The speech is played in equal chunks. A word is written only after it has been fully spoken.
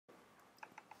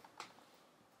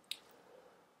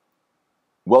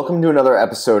Welcome to another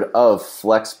episode of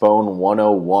Flexbone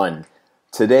 101.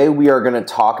 Today we are going to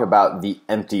talk about the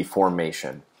empty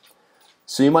formation.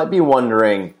 So you might be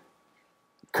wondering,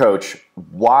 Coach,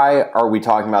 why are we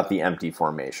talking about the empty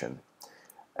formation?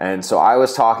 And so I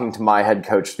was talking to my head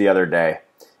coach the other day,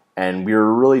 and we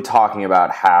were really talking about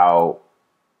how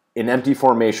an empty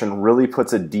formation really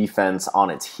puts a defense on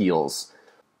its heels.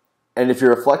 And if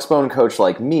you're a Flexbone coach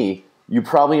like me, you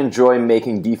probably enjoy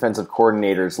making defensive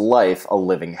coordinators' life a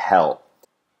living hell.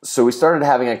 So we started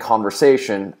having a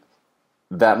conversation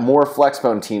that more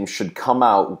Flexbone teams should come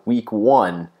out week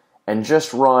one and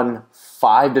just run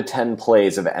 5 to 10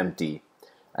 plays of empty.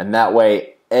 And that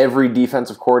way, every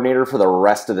defensive coordinator for the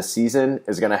rest of the season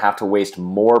is going to have to waste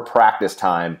more practice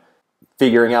time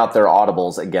figuring out their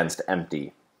audibles against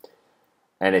empty.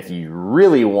 And if you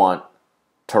really want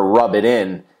to rub it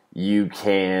in, you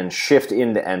can shift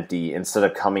into empty instead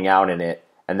of coming out in it,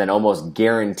 and then almost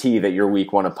guarantee that your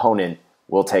week one opponent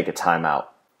will take a timeout.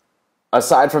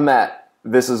 Aside from that,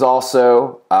 this is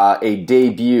also a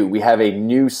debut. We have a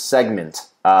new segment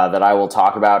that I will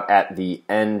talk about at the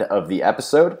end of the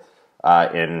episode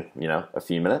in a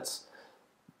few minutes.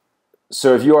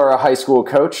 So if you are a high school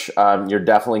coach, you're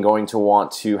definitely going to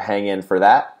want to hang in for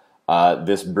that.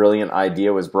 This brilliant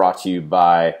idea was brought to you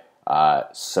by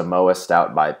Samoa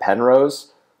Stout by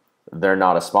Penrose. They're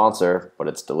not a sponsor, but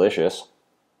it's delicious.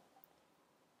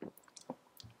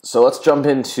 So let's jump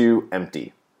into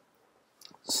empty.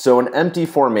 So an empty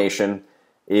formation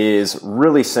is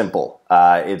really simple.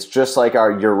 It's just like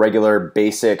your regular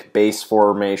basic base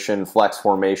formation, flex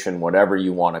formation, whatever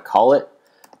you want to call it.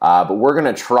 But we're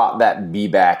going to trot that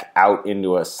B-back out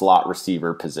into a slot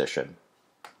receiver position.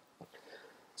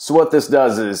 So what this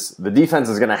does is the defense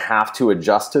is going to have to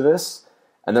adjust to this,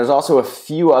 and there's also a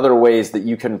few other ways that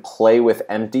you can play with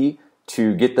empty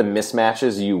to get the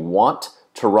mismatches you want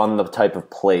to run the type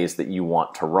of plays that you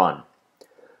want to run.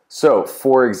 So,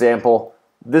 for example,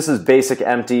 this is basic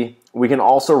empty. We can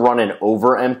also run an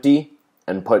over empty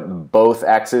and put both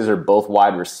X's or both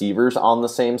wide receivers on the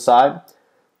same side.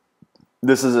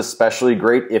 This is especially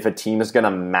great if a team is going to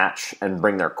match and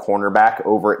bring their cornerback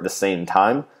over at the same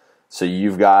time. So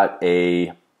you've got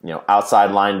a outside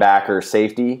linebacker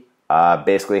safety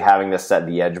basically having to set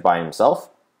the edge by himself.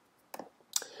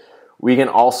 We can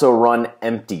also run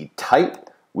empty tight.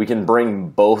 We can bring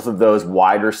both of those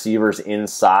wide receivers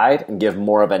inside and give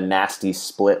more of a nasty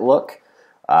split look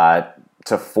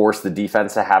to force the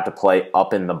defense to have to play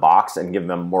up in the box and give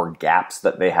them more gaps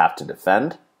that they have to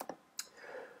defend.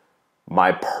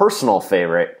 My personal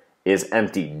favorite is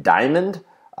empty diamond,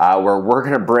 where we're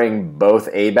going to bring both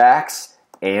A-backs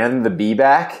and the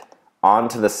B-back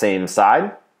onto the same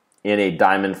side in a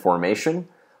diamond formation.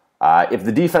 If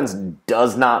the defense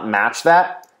does not match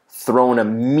that, throw an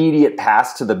immediate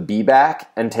pass to the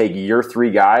B-back and take your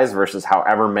 3 guys versus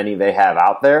however many they have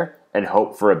out there and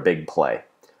hope for a big play.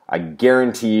 I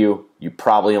guarantee you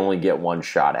probably only get one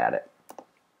shot at it.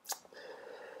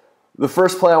 The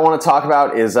first play I want to talk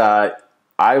about is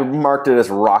I marked it as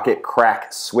rocket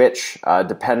crack switch.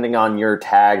 Depending on your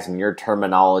tags and your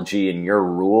terminology and your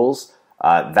rules,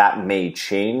 that may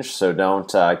change, so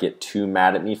don't get too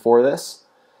mad at me for this.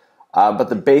 But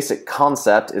the basic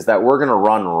concept is that we're going to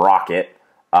run rocket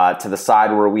to the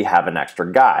side where we have an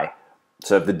extra guy.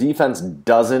 So if the defense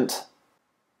doesn't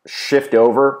shift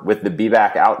over with the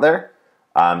B-back out there,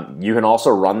 you can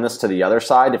also run this to the other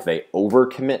side if they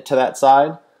overcommit to that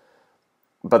side.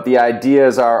 But the idea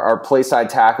is our play side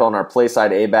tackle and our play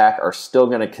side A-back are still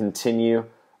going to continue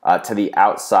to the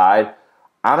outside.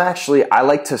 I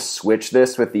like to switch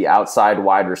this with the outside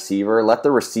wide receiver. Let the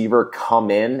receiver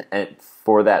come in and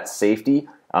for that safety.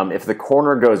 If the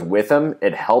corner goes with him,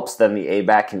 it helps. Then the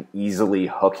A-back can easily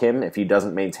hook him if he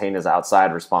doesn't maintain his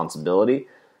outside responsibility.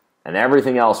 And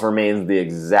everything else remains the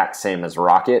exact same as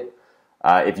rocket.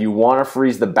 If you want to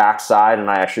freeze the backside, and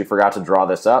I actually forgot to draw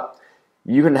this up,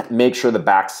 you can make sure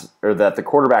that the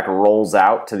quarterback rolls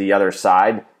out to the other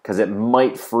side because it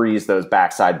might freeze those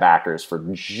backside backers for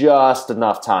just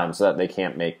enough time so that they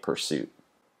can't make pursuit.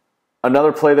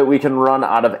 Another play that we can run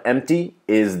out of empty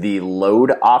is the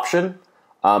load option.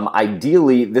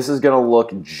 Ideally, this is going to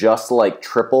look just like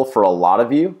triple for a lot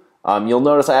of you. You'll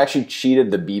notice I actually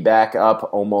cheated the B-back up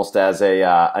almost as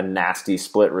a nasty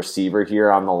split receiver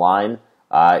here on the line.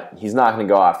 He's not going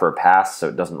to go out for a pass, so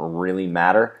it doesn't really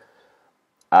matter.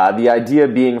 The idea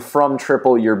being from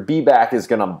triple, your B-back is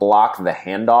going to block the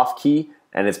handoff key,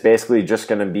 and it's basically just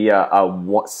going to be a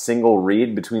single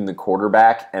read between the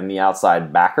quarterback and the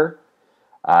outside backer.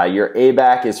 Your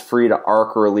A-back is free to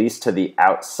arc release to the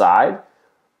outside.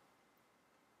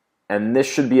 and this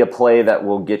should be a play that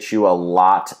will get you a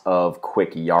lot of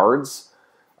quick yards.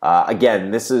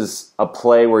 Again, this is a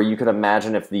play where you could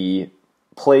imagine if the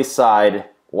play side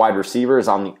wide receiver is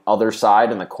on the other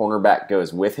side and the cornerback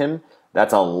goes with him,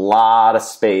 that's a lot of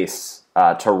space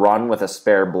to run with a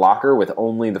spare blocker with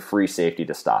only the free safety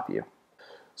to stop you.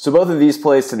 So both of these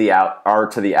plays are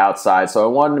to the outside, so I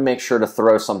wanted to make sure to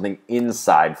throw something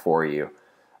inside for you.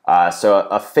 So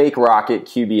a fake rocket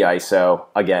QB ISO,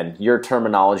 again, your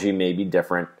terminology may be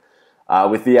different,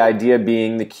 with the idea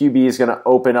being the QB is going to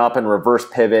open up and reverse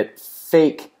pivot,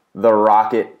 fake the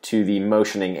rocket to the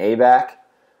motioning A-back.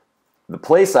 The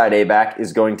play side A-back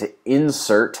is going to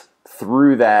insert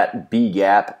through that B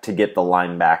gap to get the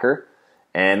linebacker,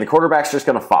 and the quarterback's just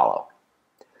going to follow.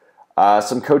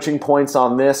 Some coaching points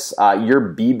on this. Your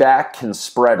B-back can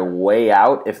spread way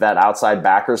out if that outside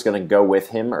backer is going to go with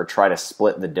him or try to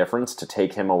split the difference to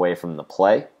take him away from the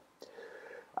play.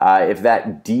 If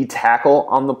that D tackle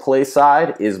on the play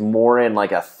side is more in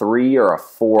like a 3 or a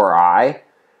 4-eye,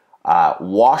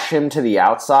 wash him to the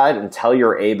outside and tell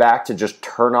your A-back to just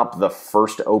turn up the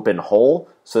first open hole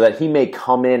so that he may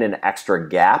come in an extra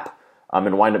gap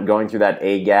and wind up going through that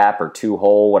A gap or 2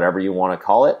 hole, whatever you want to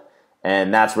call it.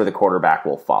 And that's where the quarterback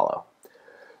will follow.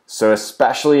 So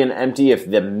especially in empty, if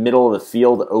the middle of the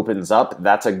field opens up,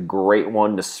 that's a great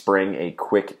one to spring a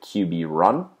quick QB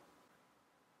run.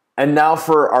 And now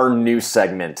for our new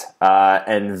segment,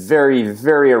 and very,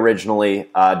 very originally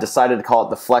decided to call it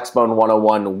the Flexbone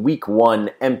 101 Week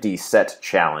 1 Empty Set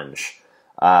Challenge.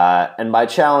 And by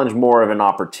challenge, more of an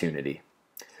opportunity.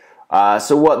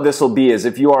 So what this will be is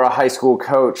if you are a high school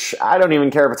coach, I don't even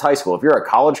care if it's high school. If you're a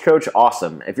college coach,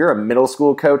 awesome. If you're a middle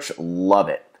school coach, love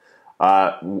it.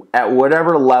 At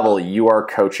whatever level you are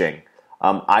coaching,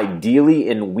 ideally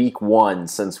in week 1,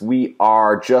 since we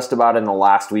are just about in the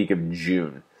last week of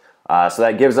June. So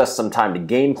that gives us some time to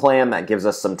game plan. That gives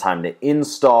us some time to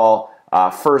install.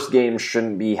 First game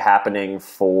shouldn't be happening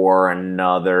for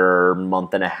another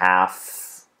month and a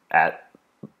half at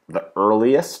the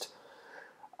earliest.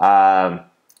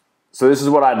 So this is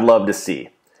what I'd love to see.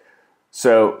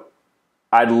 So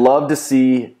I'd love to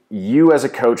see you as a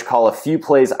coach call a few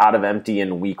plays out of empty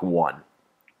in week 1.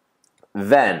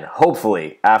 Then,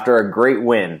 hopefully, after a great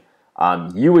win,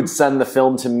 you would send the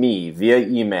film to me via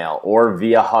email or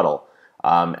via Huddle,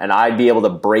 and I'd be able to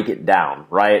break it down,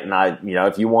 right? And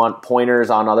if you want pointers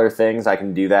on other things, I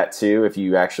can do that too if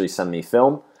you actually send me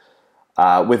film.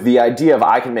 With the idea of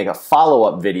I can make a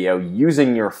follow-up video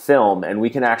using your film and we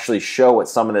can actually show what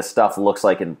some of this stuff looks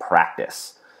like in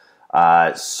practice.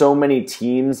 So many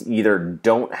teams either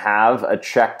don't have a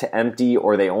check to empty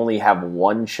or they only have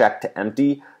one check to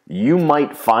empty. You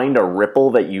might find a ripple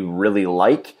that you really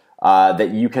like that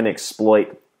you can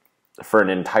exploit for an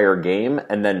entire game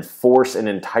and then force an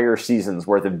entire season's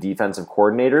worth of defensive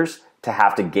coordinators to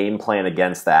have to game plan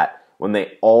against that when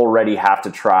they already have to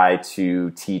try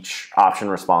to teach option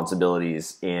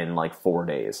responsibilities in like 4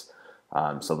 days.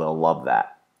 So they'll love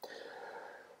that.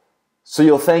 So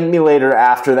you'll thank me later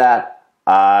after that.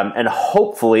 And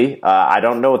hopefully, I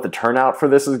don't know what the turnout for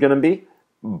this is going to be,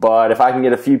 but if I can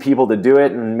get a few people to do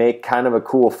it and make kind of a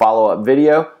cool follow-up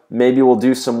video, maybe we'll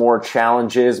do some more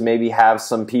challenges, maybe have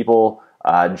some people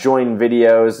join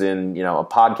videos in a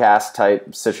podcast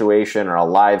type situation or a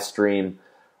live stream.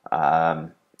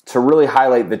 To really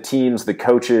highlight the teams, the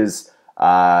coaches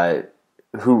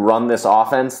who run this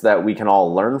offense that we can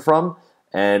all learn from,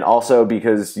 and also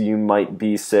because you might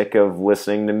be sick of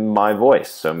listening to my voice,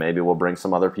 so maybe we'll bring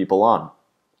some other people on.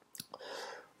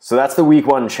 So that's the week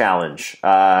 1 challenge.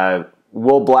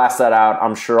 We'll blast that out.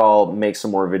 I'm sure I'll make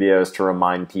some more videos to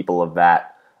remind people of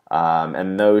that,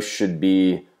 and those should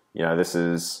be, this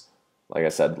is, like I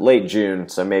said, late June,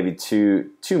 so maybe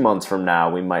two months from now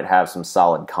we might have some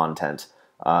solid content.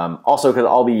 Also, because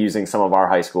I'll be using some of our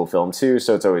high school film too,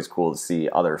 so it's always cool to see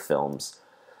other films.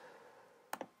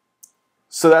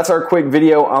 So that's our quick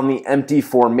video on the empty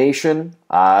formation.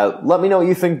 Let me know what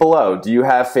you think below. Do you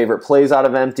have favorite plays out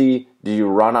of empty? Do you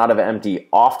run out of empty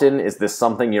often? Is this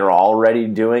something you're already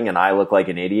doing and I look like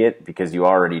an idiot because you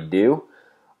already do?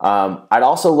 I'd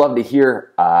also love to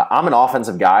hear, I'm an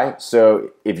offensive guy, so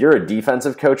if you're a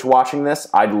defensive coach watching this,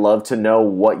 I'd love to know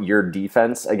what your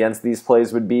defense against these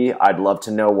plays would be. I'd love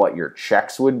to know what your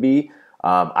checks would be.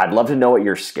 I'd love to know what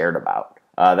you're scared about.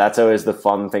 That's always the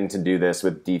fun thing to do this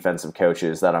with defensive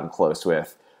coaches that I'm close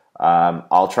with.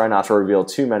 I'll try not to reveal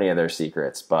too many of their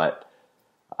secrets, but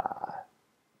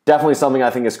definitely something I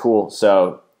think is cool.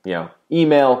 So,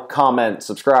 email, comment,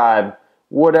 subscribe,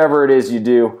 whatever it is you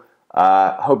do.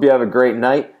 Hope you have a great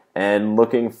night and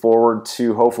looking forward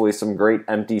to hopefully some great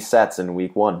empty sets in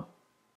week 1.